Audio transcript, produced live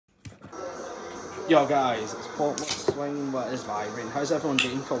Yo guys, it's Portmore Swing, what is vibrant? How's everyone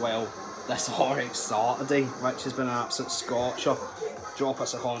doing for well this horric Saturday, which has been an absolute scorcher? Drop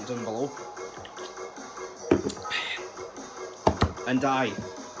us a comment down below. And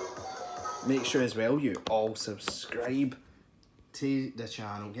make sure as well you all subscribe to the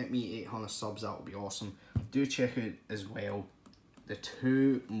channel. Get me 800 subs, that would be awesome. Do check out as well the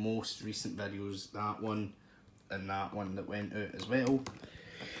two most recent videos, that one and that one that went out as well.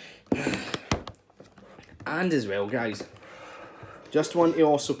 And as well guys, just want to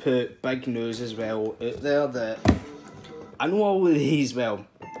also put big news as well out there that I know all of these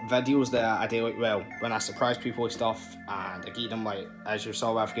videos that I do when I surprise people with stuff, and I give them, like as you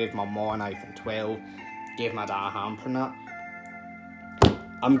saw, I've gave my mom an iPhone 12, gave my dad a hamper and that.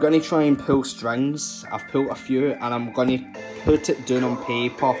 I'm going to try and pull strings. I've pulled a few and I'm going to put it down on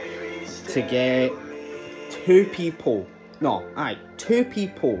paper to get two people,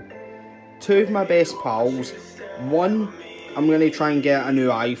 two of my best pals. One I'm going to try and get a new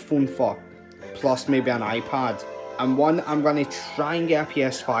iPhone for, plus maybe an iPad. And one I'm going to try and get a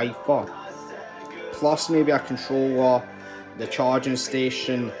PS5 for, plus maybe a controller, the charging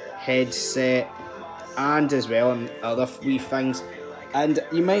station, headset, and as well and other wee things. And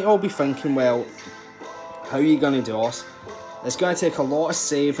you might all be thinking, well, how are you going to do this? It's going to take a lot of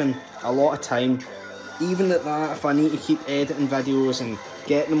saving, a lot of time. Even at that, if I need to keep editing videos and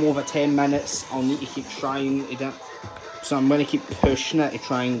getting them over 10 minutes, I'll need to keep trying to do it. So I'm going to keep pushing it to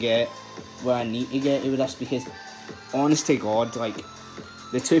try and get where I need to get with this, because honest to God, like,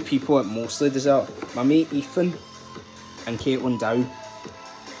 the two people that mostly deserve, my mate Ethan and Caitlin Dow.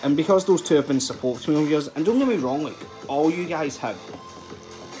 And because those two have been supporting me over years, and don't get me wrong, like, all you guys have.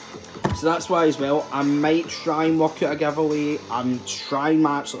 So that's why as well, I might try and work out a giveaway. I'm trying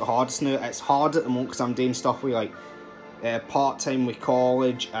my absolute hardest now. It's hard at the moment because I'm doing stuff with like part-time with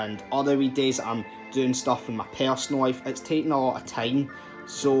college, and other wee days I'm doing stuff in my personal life. It's taking a lot of time.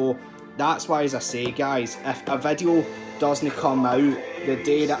 So that's why, as I say guys, if a video doesn't come out the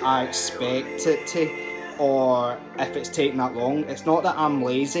day that I expect it to, or if it's taking that long, it's not that I'm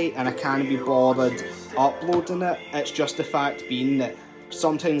lazy and I can't be bothered uploading it. It's just the fact being that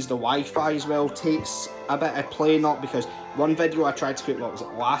sometimes the Wi-Fi as well takes a bit of playing up, because one video I tried to create, what was it,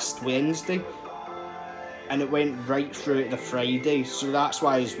 last Wednesday, and it went right through the Friday. So that's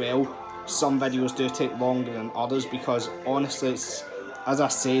why as well some videos do take longer than others, because honestly it's, as I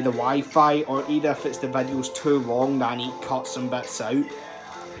say, the Wi-Fi, or either if it's the video's too long that I need to cut some bits out.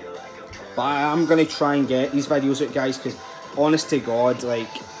 But I am going to try and get these videos out guys, because honest to God, like,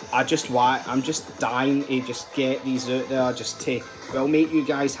 I'm just dying to just get these out there, just to, well, make you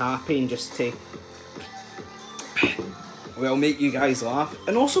guys happy, and just to, well, make you guys laugh.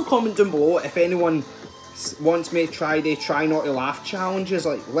 And also comment down below if anyone wants me to try the try not to laugh challenges.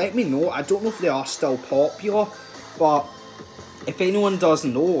 Like, let me know. I don't know if they are still popular, but if anyone does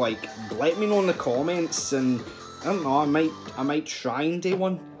know, like, let me know in the comments, and I don't know, I might try and do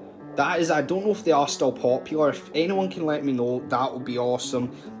one. That is, I don't know if they are still popular. If anyone can let me know, that would be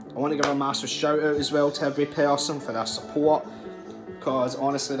awesome. I want to give a massive shout out as well to every person for their support, because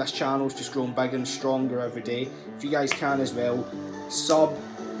honestly this channel's just growing bigger and stronger every day. If you guys can as well, sub,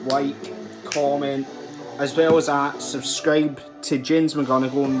 like, comment, as well as that, subscribe to James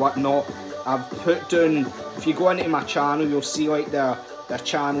McGonigal and whatnot. I've put down, if you go into my channel, you'll see like their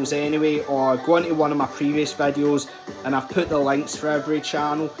channels anyway, or go into one of my previous videos and I've put the links for every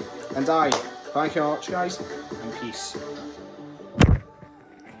channel. And thank you very much guys, and peace.